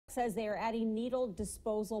Says they are adding needle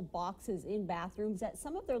disposal boxes in bathrooms at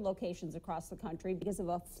some of their locations across the country because of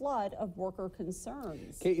a flood of worker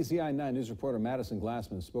concerns. KEZI 9 News reporter Madison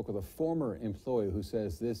Glassman spoke with a former employee who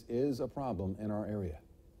says this is a problem in our area.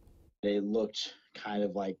 They looked kind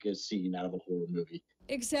of like a scene out of a horror movie.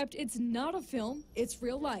 Except it's not a film, it's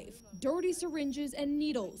real life. Dirty syringes and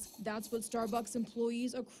needles. That's what Starbucks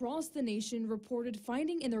employees across the nation reported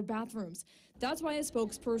finding in their bathrooms. That's why a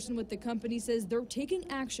spokesperson with the company says they're taking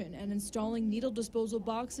action and installing needle disposal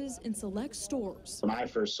boxes in select stores. When I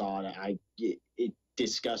first saw it, it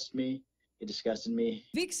disgusted me.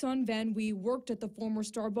 Vic's son Van Wee worked at the former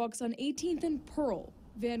Starbucks on 18th and Pearl.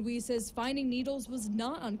 Van Wee says finding needles was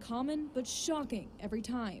not uncommon, but shocking every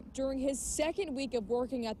time. During his second week of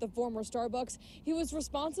working at the former Starbucks, he was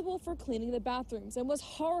responsible for cleaning the bathrooms and was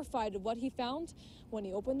horrified at what he found when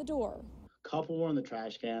he opened the door. A couple were in the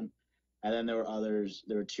trash can, and then there were others.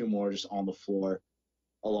 There were two more just on the floor,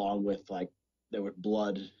 along with there was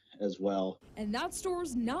blood as well. And that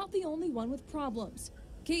store's not the only one with problems.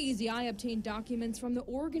 KEZI obtained documents from the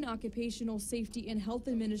Oregon Occupational Safety and Health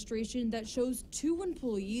Administration that shows 2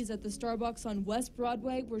 employees at the Starbucks on West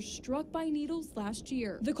Broadway were struck by needles last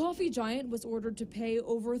year. The coffee giant was ordered to pay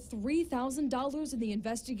over $3,000 in the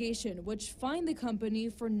investigation, which fined the company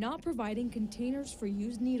for not providing containers for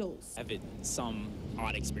used needles. I've had some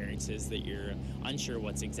odd experiences that you're unsure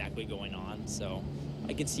what's exactly going on, so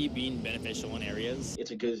I can see it being beneficial in areas.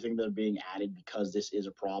 It's a good thing they're being added because this is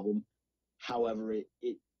a problem. However,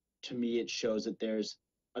 to me, it shows that there's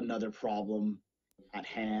another problem at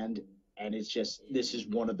hand, and it's just, this is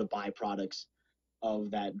one of the byproducts of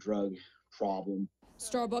that drug problem.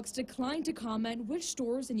 Starbucks declined to comment which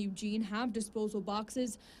stores in Eugene have disposal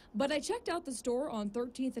boxes, but I checked out the store on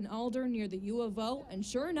 13th and Alder near the U of O, and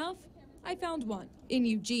sure enough, I found one. In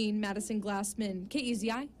Eugene, Madison Glassman,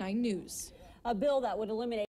 KEZI 9 News. A bill that would eliminate